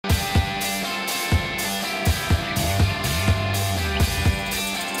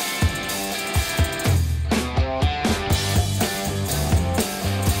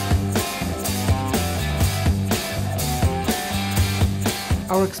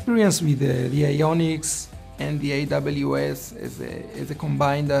Our experience with the Ionics and the AWS as a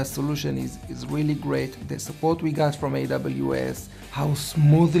combined solution is really great. The support we got from AWS, how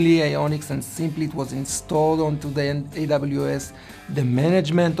smoothly Ionics and simply it was installed onto the AWS, the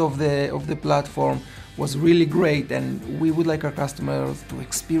management of the platform was really great, and we would like our customers to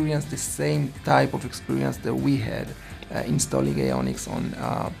experience the same type of experience that we had installing Ionics on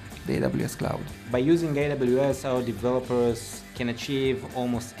the AWS Cloud. By using AWS, our developers can achieve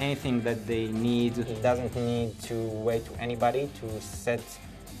almost anything that they need. He doesn't need to wait to anybody to set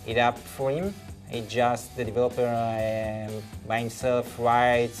it up for him. The developer by himself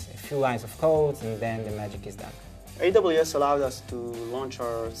writes a few lines of code, and then the magic is done. AWS allowed us to launch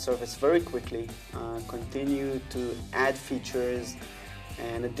our service very quickly, continue to add features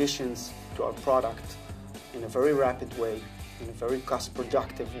and additions to our product in a very rapid way, in a very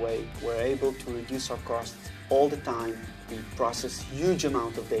cost-productive way. We're able to reduce our costs all the time. We process huge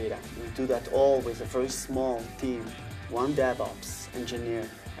amount of data. We do that all with a very small team, one DevOps engineer.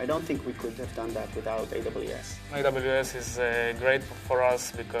 I don't think we could have done that without AWS. AWS is great for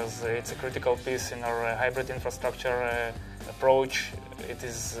us because it's a critical piece in our hybrid infrastructure approach. It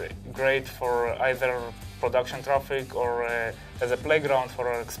is great for either production traffic or as a playground for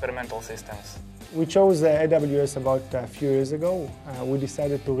our experimental systems. We chose AWS about a few years ago. We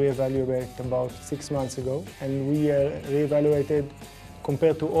decided to reevaluate about 6 months ago, and we reevaluated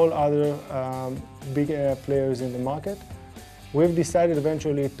compared to all other big players in the market. We've decided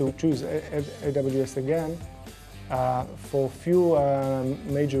eventually to choose AWS again for a few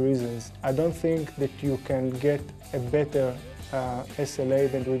major reasons. I don't think that you can get a better SLA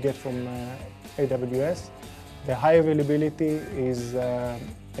than we get from AWS. The high availability is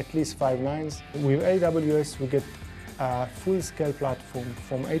at least 5 nines. With AWS, we get a full-scale platform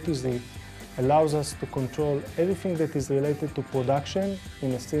from A to Z, allows us to control everything that is related to production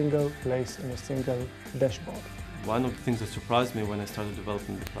in a single place, in a single dashboard. One of the things that surprised me when I started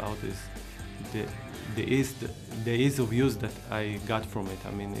developing the cloud is the ease of use that I got from it.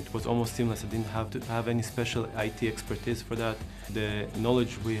 I mean, it was almost seamless. I didn't have to have any special IT expertise for that. The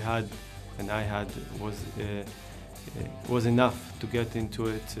knowledge we had and I had was enough to get into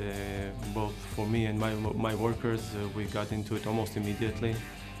it, both for me and my workers. We got into it almost immediately.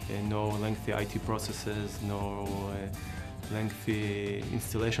 No lengthy IT processes, no lengthy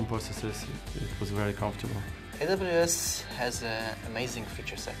installation processes. It was very comfortable. AWS has an amazing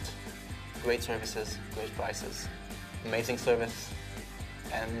feature set. Great services, great prices, amazing service.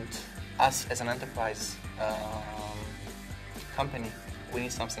 And us as an enterprise company, we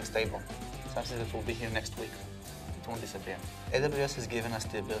need something stable, something that will be here next week. It won't disappear. AWS has given us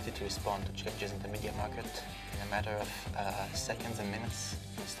the ability to respond to changes in the media market in a matter of seconds and minutes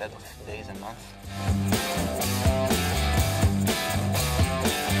instead of days and months.